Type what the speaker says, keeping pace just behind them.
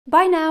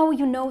By now,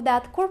 you know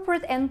that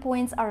corporate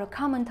endpoints are a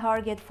common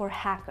target for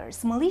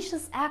hackers.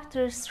 Malicious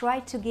actors try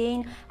to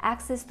gain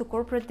access to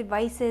corporate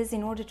devices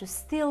in order to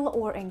steal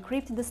or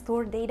encrypt the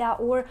stored data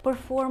or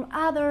perform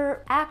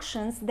other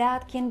actions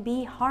that can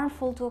be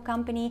harmful to a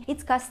company,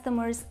 its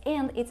customers,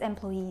 and its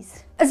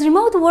employees. As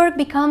remote work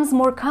becomes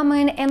more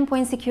common,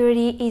 endpoint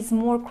security is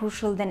more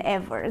crucial than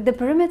ever. The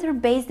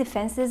perimeter-based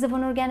defenses of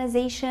an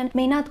organization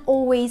may not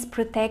always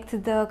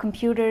protect the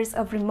computers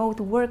of remote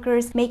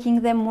workers,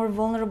 making them more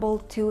vulnerable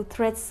to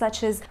threats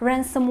such as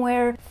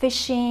ransomware,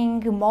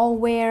 phishing,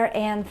 malware,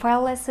 and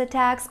fileless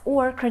attacks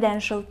or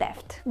credential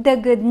theft. The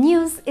good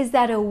news is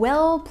that a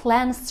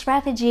well-planned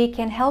strategy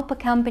can help a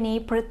company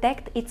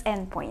protect its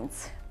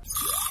endpoints.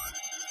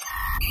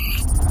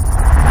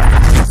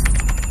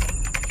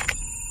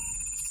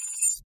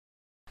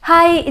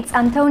 Hi, it's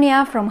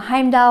Antonia from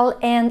Heimdall,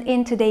 and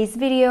in today's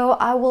video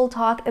I will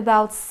talk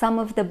about some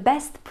of the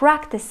best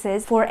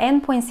practices for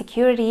endpoint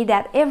security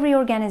that every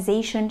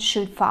organization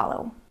should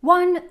follow.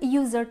 1.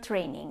 User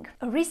training.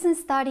 A recent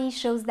study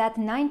shows that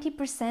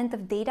 90%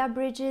 of data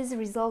breaches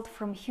result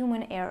from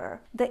human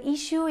error. The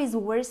issue is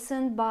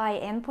worsened by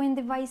endpoint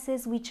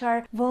devices which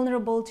are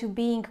vulnerable to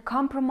being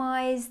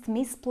compromised,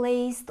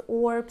 misplaced,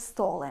 or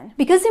stolen.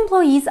 Because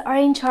employees are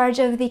in charge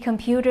of the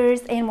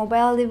computers and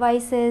mobile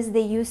devices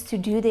they use to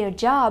do their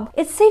job,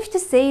 it's safe to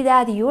say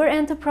that your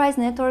enterprise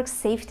network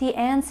safety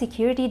and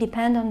security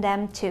depend on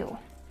them too.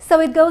 So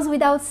it goes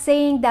without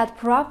saying that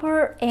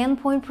proper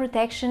endpoint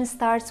protection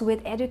starts with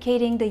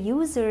educating the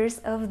users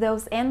of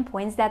those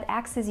endpoints that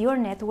access your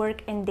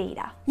network and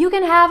data. You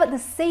can have the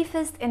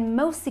safest and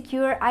most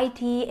secure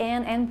IT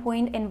and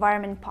endpoint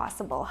environment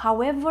possible.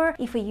 However,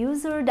 if a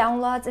user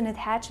downloads an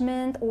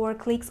attachment or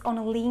clicks on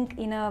a link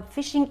in a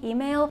phishing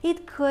email,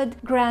 it could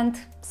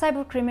grant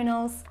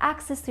cybercriminals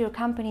access to your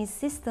company's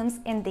systems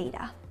and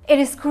data. It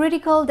is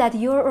critical that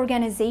your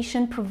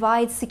organization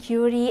provides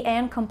security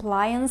and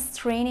compliance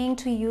training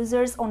to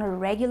users on a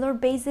regular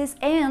basis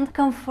and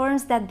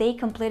confirms that they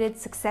completed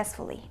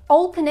successfully.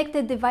 All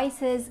connected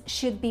devices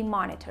should be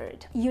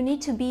monitored. You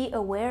need to be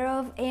aware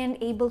of and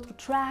able to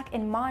track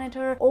and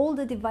monitor all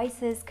the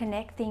devices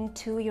connecting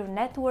to your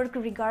network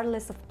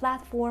regardless of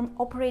platform,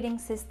 operating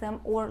system,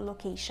 or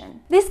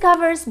location. This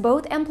covers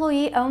both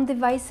employee-owned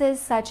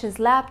devices such as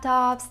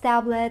laptops,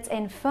 tablets,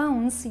 and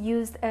phones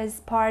used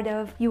as part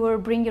of your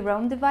Bring Your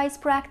Own device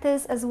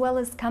practice, as well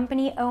as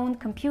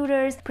company-owned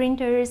computers,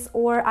 printers,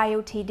 or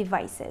IoT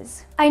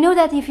devices. I know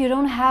that if you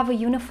don't have a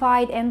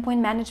unified endpoint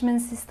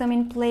management system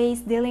in place,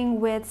 dealing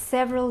with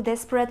several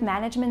disparate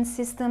management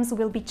systems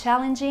will be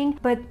challenging,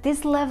 but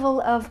this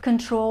level of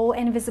control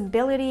and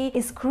visibility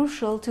is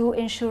crucial to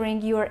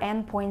ensuring your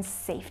endpoint's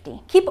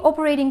safety. Keep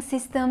operating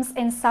systems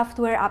and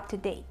software up to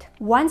date.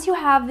 Once you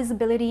have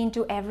visibility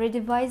into every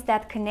device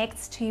that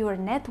connects to your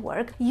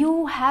network,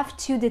 you have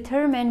to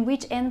determine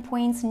which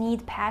endpoints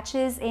need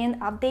patches and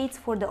updates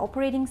for the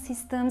operating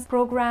systems,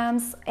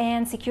 programs,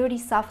 and security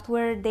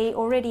software they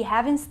already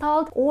have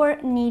installed or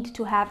need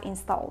to have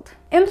installed.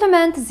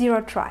 Implement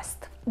Zero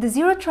Trust. The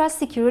Zero Trust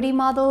security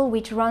model,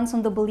 which runs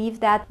on the belief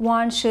that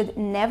one should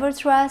never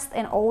trust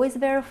and always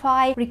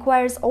verify,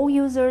 requires all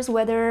users,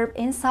 whether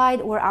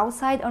inside or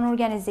outside an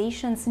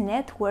organization's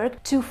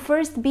network, to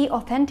first be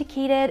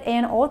authenticated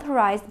and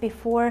authorized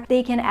before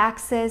they can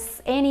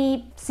access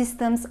any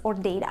systems or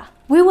data.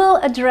 We will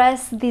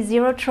address the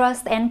Zero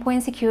Trust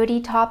endpoint security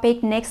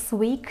topic next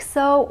week,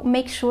 so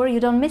make sure you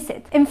don't miss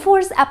it.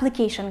 Enforce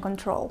application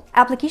control.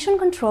 Application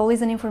control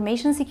is an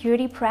information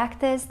security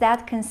practice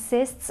that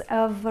consists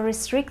of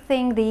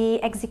restricting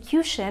the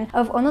execution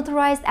of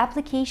unauthorized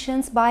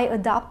applications by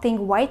adopting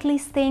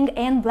whitelisting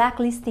and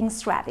blacklisting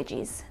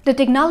strategies. The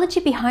technology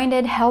behind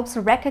it helps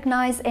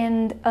recognize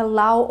and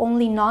allow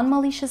only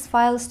non-malicious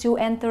files to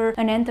enter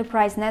an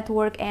enterprise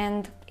network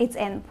and its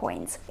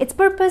endpoints. Its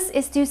purpose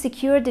is to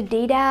secure the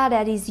data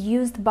that is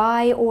used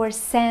by or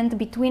sent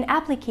between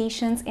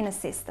applications in a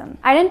system.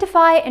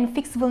 Identify and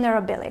fix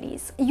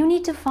vulnerabilities. You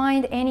need to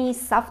find any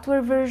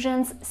software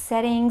versions,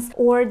 settings,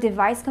 or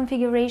device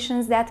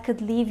configurations that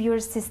could leave your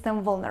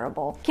system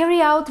vulnerable.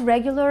 Carry out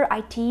regular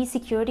IT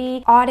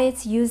security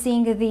audits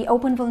using the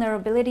Open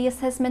Vulnerability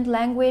Assessment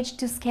language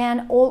to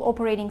scan all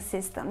operating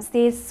systems.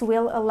 This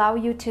will allow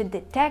you to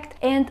detect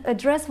and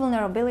address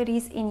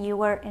vulnerabilities in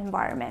your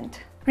environment.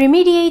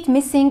 Remediate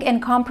missing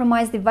and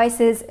compromised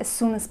devices as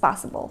soon as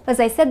possible. As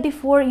I said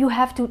before, you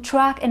have to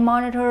track and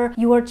monitor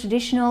your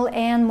traditional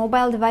and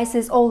mobile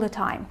devices all the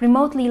time.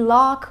 Remotely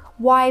lock,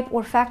 wipe,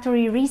 or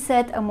factory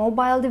reset a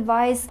mobile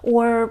device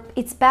or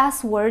its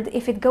password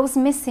if it goes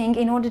missing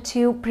in order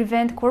to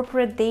prevent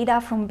corporate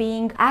data from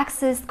being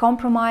accessed,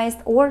 compromised,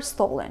 or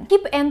stolen.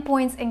 Keep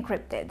endpoints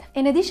encrypted.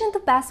 In addition to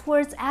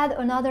passwords, add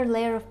another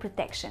layer of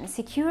protection.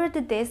 Secure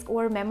the disk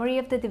or memory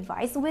of the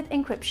device with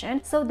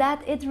encryption so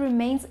that it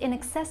remains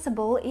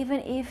inaccessible even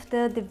if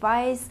the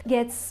device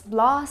gets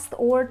lost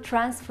or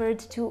transferred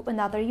to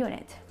another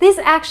unit. These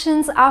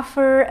actions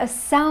offer a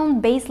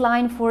sound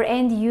baseline for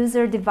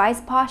end-user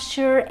device posture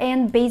posture,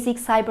 and basic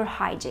cyber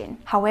hygiene.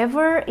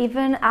 However,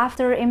 even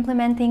after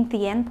implementing the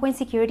endpoint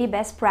security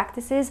best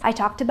practices I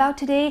talked about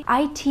today,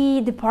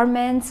 IT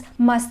departments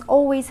must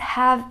always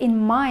have in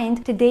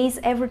mind today's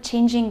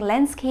ever-changing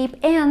landscape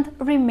and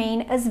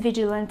remain as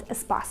vigilant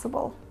as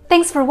possible.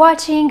 Thanks for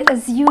watching.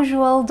 As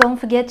usual, don't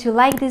forget to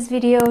like this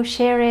video,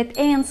 share it,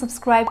 and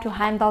subscribe to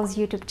Heimdall's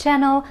YouTube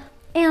channel.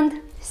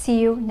 And see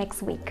you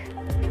next week.